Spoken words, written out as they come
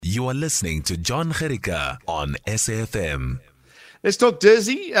You are listening to John Gericka on SAFM. Let's talk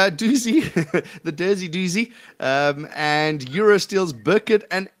Dusi, the Dusi, and Eurosteel's Birkett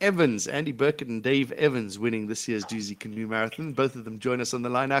and Evans. Andy Birkett and Dave Evans winning this year's Dusi Canoe Marathon. Both of them join us on the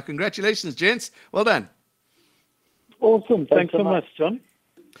line now. Congratulations, gents. Well done. Awesome. Thanks so much, John.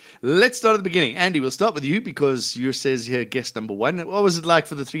 Let's start at the beginning. Andy, we'll start with you because yours says here guest number one. What was it like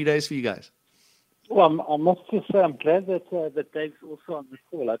for the 3 days for you guys? Well, I must just say I'm glad that Dave's also on the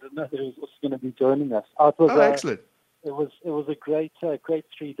call. I didn't know that he was also going to be joining us. Excellent. It was a great 3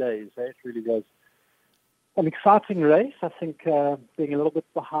 days. It really was an exciting race. I think being a little bit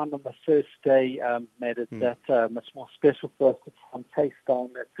behind on the first day made it that much more special for us to try and pace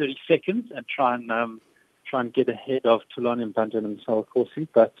down at 30 seconds and try and get ahead of Tulani and Banjan and Salakosi.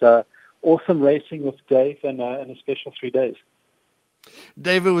 But awesome racing with Dave and a special 3 days.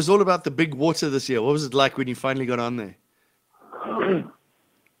 Dave, it was all about the big water this year. What was it like when you finally got on there?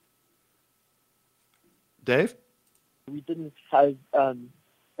 Dave? We didn't have an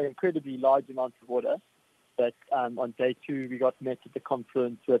incredibly large amount of water, but on day 2 we got met at the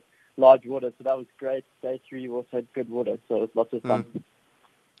confluence with large water, so that was great. Day 3 we also had good water, so it was lots of fun.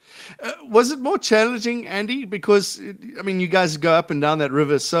 Was it more challenging, Andy? Because you guys go up and down that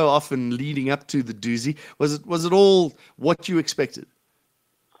river so often leading up to the Dusi. Was it all what you expected?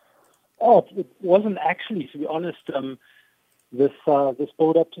 Oh, it wasn't actually. To be honest, this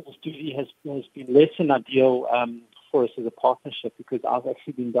build up to this Dusi has been less than ideal for us as a partnership because I've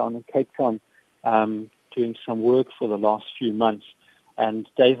actually been down in Cape Town doing some work for the last few months, and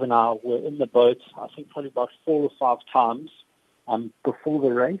Dave and I were in the boat. I think probably about 4 or 5 times. Before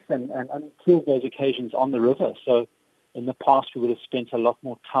the race and only 2 of those occasions on the river. So in the past, we would have spent a lot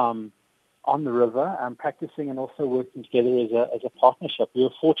more time on the river practicing and also working together as a partnership. We were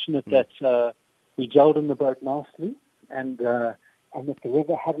fortunate that we gelled in the boat nicely and that the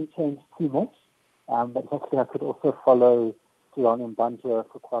river hadn't changed too much. But hopefully I could also follow Tulani and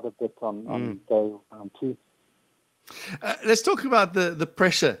Bantua for quite a bit on day 2. Let's talk about the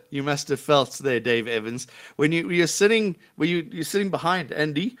pressure you must have felt there, Dave Evans, when you're sitting behind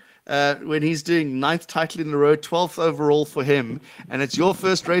Andy when he's doing 9th title in a row, 12th overall for him, and it's your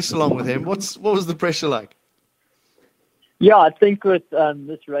first race along with him. What was the pressure like? Yeah, I think with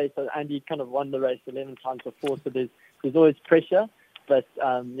this race, Andy kind of won the race 11 times before, so there's always pressure, but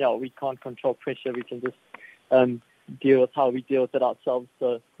we can't control pressure. We can just deal with how we deal with it ourselves.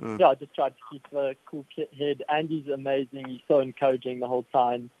 So I just tried to keep a cool head. Andy's amazing. He's so encouraging the whole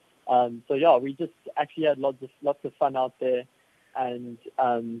time. We just actually had lots of fun out there, and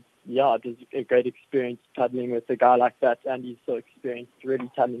it was a great experience paddling with a guy like that. Andy's so experienced,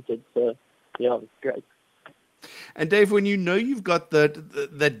 really talented. So it was great. And Dave, when you've got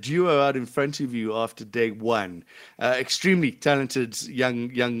that duo out in front of you after day 1, extremely talented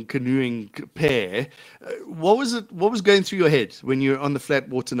young canoeing pair, what was going through your head when you're on the flat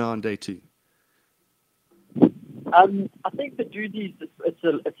water now on day 2? I think the duties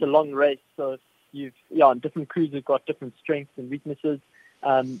it's a long race, so different crews have got different strengths and weaknesses.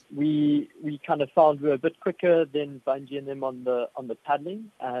 We kind of found we were a bit quicker than Bungie and them on the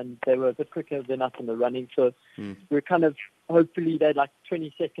paddling, and they were a bit quicker than us on the running. So we're kind of hopefully they're like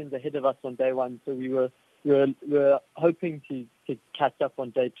 20 seconds ahead of us on day 1. So we were hoping to catch up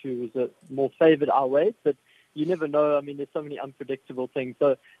on day 2. It was more favoured our way, but you never know. There's so many unpredictable things.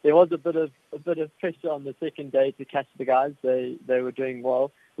 So there was a bit of pressure on the second day to catch the guys. They were doing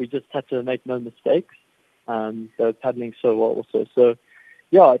well. We just had to make no mistakes. They were paddling so well also. So.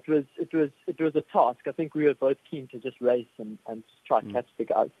 Yeah, it was a task. I think we were both keen to just race and just try and catch the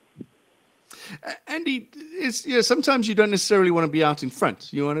guys. Andy, sometimes you don't necessarily want to be out in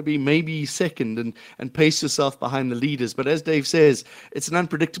front. You want to be maybe second and pace yourself behind the leaders. But as Dave says, it's an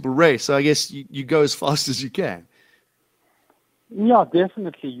unpredictable race. So I guess you go as fast as you can. Yeah,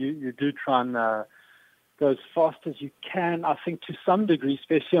 definitely. You do try and go as fast as you can. I think to some degree,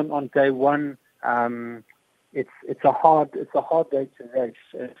 especially on day 1, it's a hard day to race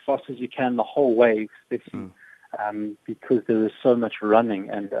as fast as you can the whole way, especially because there is so much running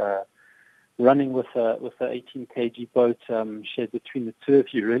and running with a 18 kg boat shared between the 2 of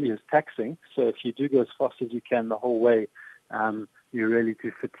you really is taxing. So if you do go as fast as you can the whole way, you really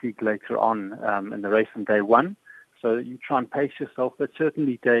do fatigue later on in the race on day 1. So you try and pace yourself, but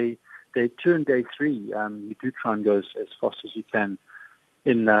certainly day 2 and day 3, you do try and go as fast as you can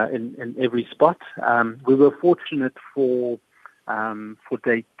in every spot. We were fortunate for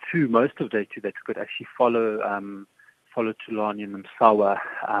day 2, most of day 2, that we could actually follow Tulani and Msawa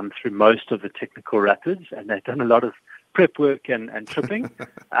through most of the technical rapids, and they've done a lot of prep work and tripping.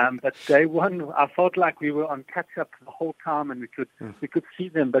 But day one, I felt like we were on catch up the whole time, and we could see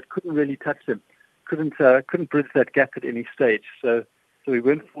them, but couldn't really touch them. Couldn't bridge that gap at any stage. So we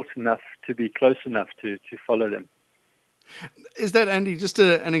weren't fortunate enough to be close enough to follow them. Is that, Andy, just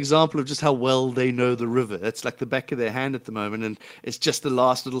an example of just how well they know the river? It's like the back of their hand at the moment, and it's just the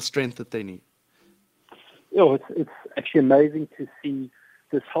last little strength that they need. Yeah, it's actually amazing to see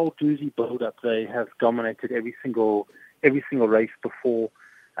this whole Dusi build-up. They have dominated every single race before.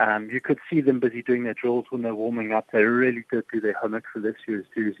 You could see them busy doing their drills when they're warming up. They really did do their homework for this year's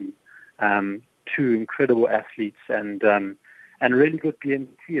Dusi. Two incredible athletes and really good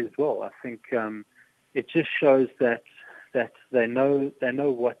BMT as well. I think it just shows that they know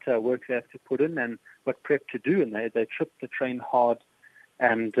what work they have to put in and what prep to do, and they trip the train hard.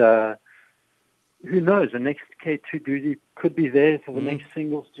 And who knows, the next K2 Dusi could be there for the next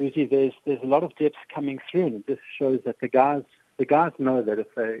singles Dusi. There's a lot of depth coming through, and it just shows that the guys know that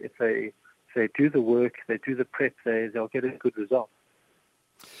if they do the work, they do the prep, they'll get a good result.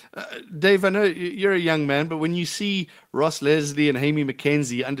 Dave, I know you're a young man, but when you see Ross Leslie and Hamie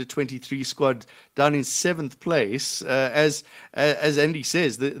McKenzie under 23 squad down in 7th place, as Andy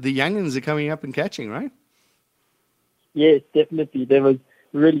says, the youngins are coming up and catching, right? Yes, definitely. There was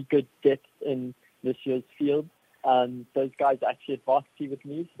really good depth in this year's field. Those guys actually at varsity with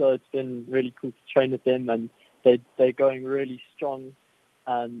me, so it's been really cool to train with them, and they're going really strong.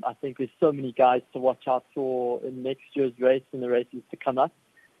 I think there's so many guys to watch out for in next year's race and the races to come up.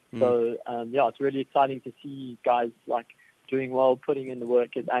 So, it's really exciting to see guys like doing well, putting in the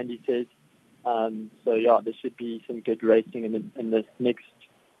work, as Andy says. There should be some good racing in the next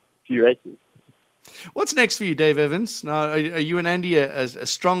few races. What's next for you, Dave Evans? Now, are you and Andy a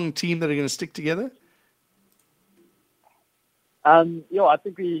strong team that are going to stick together? I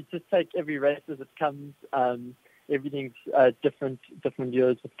think we just take every race as it comes. Everything's different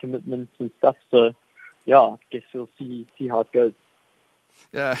years with commitments and stuff. So, I guess we'll see how it goes.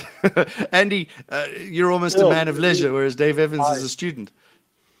 Yeah, Andy, you're almost a man of leisure, whereas Dave Evans is a student.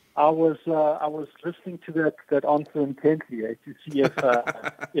 I was listening to that answer intently to see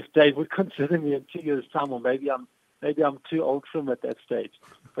if Dave would consider me in 2 years' time, or maybe I'm too old for him at that stage.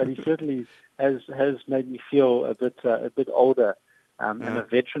 But he certainly has made me feel a bit older and a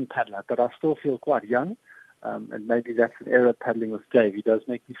veteran paddler. But I still feel quite young, and maybe that's an error paddling with Dave. He does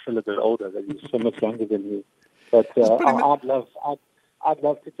make me feel a bit older, that he's so much younger than me. But I'd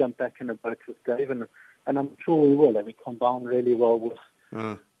love to jump back in a boat with Dave, and I'm sure we will. And we combine really well with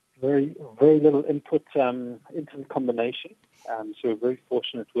very, very little input into the combination. So we're very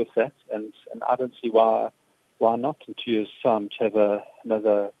fortunate with that, and I don't see why not in 2 years' time to have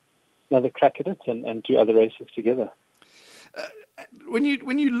another crack at it and do other races together. When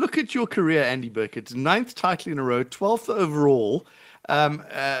you look at your career, Andy Birkett, 9th title in a row, 12th overall,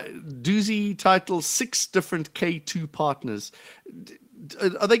 Dusi title, 6 different K2 partners.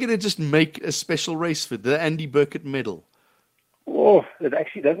 Are they going to just make a special race for the Andy Birkett medal? Oh, it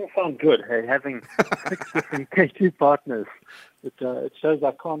actually doesn't sound good. Hey, having 6 different K2 partners, it shows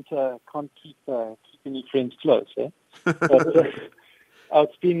I can't keep any friends close. Eh? But,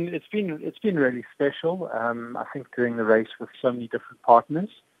 it's been really special. I think doing the race with so many different partners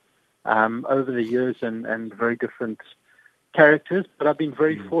over the years and very different characters. But I've been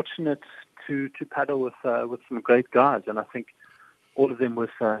very fortunate to paddle with some great guys, and I think all of them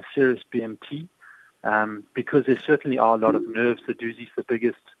with serious BMT. Because there certainly are a lot of nerves. The Dusi is the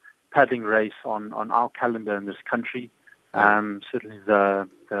biggest paddling race on our calendar in this country. Certainly the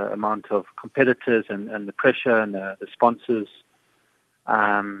amount of competitors and the pressure and the sponsors,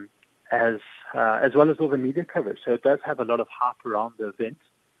 as well as all the media coverage. So it does have a lot of hype around the event.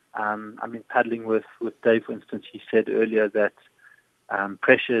 Paddling with Dave, for instance, he said earlier that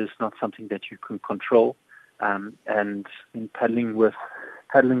pressure is not something that you can control. And in paddling with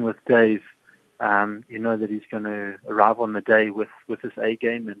Dave, you know that he's going to arrive on the day with his A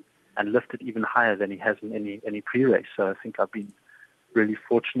game and lift it even higher than he has in any pre-race. So I think I've been really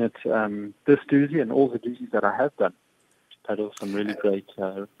fortunate this Dusi and all the Dusis that I have done to paddle some really great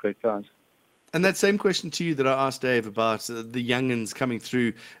guys. And that same question to you that I asked Dave about the youngins coming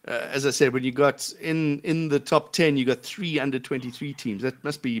through. As I said, when you got in the top 10, you got 3 under 23 teams. That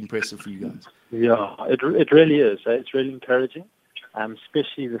must be impressive for you guys. Yeah, it really is. It's really encouraging,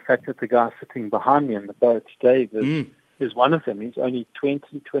 especially the fact that the guy sitting behind me in the boat, Dave, is one of them. He's only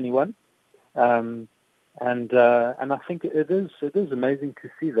 20, 21. And I think it is amazing to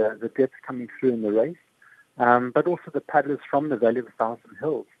see the depth coming through in the race, but also the paddlers from the Valley of the Thousand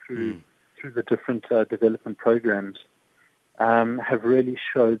Hills through the different development programs have really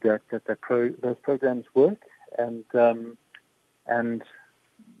showed that those programs work, and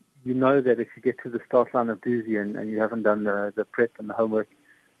you know that if you get to the start line of Dusi and you haven't done the prep and the homework,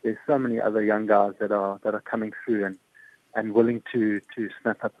 there's so many other young guys that are coming through and willing to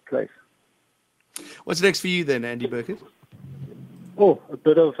snap up a place. What's next for you then, Andy Birkett? Oh, a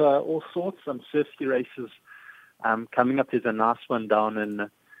bit of all sorts. Some surf ski races coming up. There's a nice one down in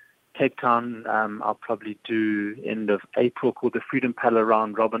Cape Town. I'll probably do end of April called the Freedom Paddle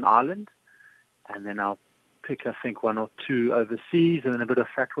around Robben Island, and then I'll pick, I think, one or two overseas, and then a bit of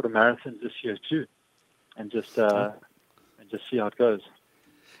freshwater marathons this year too, and just see how it goes.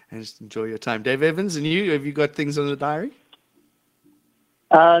 And just enjoy your time. Dave Evans, and you, have you got things on the diary?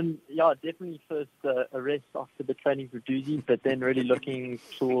 Yeah, definitely first a rest after the training for Dusi, but then really looking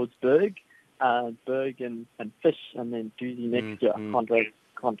towards Berg and Fish, and then Dusi next year.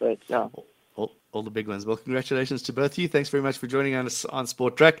 Can't wait. Yeah. All the big ones. Well, congratulations to both of you. Thanks very much for joining us on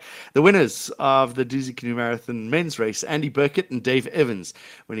Sport Track. The winners of the Dusi Canoe Marathon men's race, Andy Birkett and Dave Evans,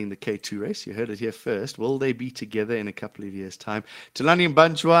 winning the K2 race. You heard it here first. Will they be together in a couple of years' time? Tulani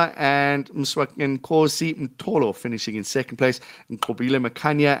Mbanjwa and Nkosi Mtolo finishing in second place, and Kobile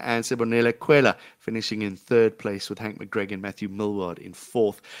Makanya and Sebonela Kwela finishing in third place, with Hank McGregor and Matthew Millward in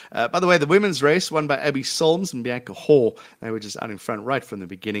fourth. By the way, the women's race won by Abby Solms and Bianca Hall. They were just out in front right from the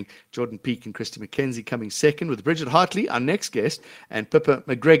beginning. Jordan Peake and Christy McKenzie coming second, with Bridget Hartley, our next guest, and Pippa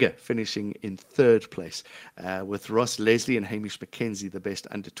McGregor finishing in third place, with Ross Leslie and Hamish McKenzie the best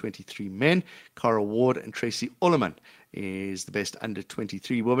under 23 men. Cara Ward and Tracy Ollerman is the best under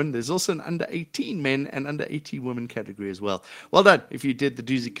 23 woman. There's also an under 18 men and under 18 women category as well. Well done if you did the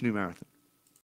Dusi Canoe Marathon.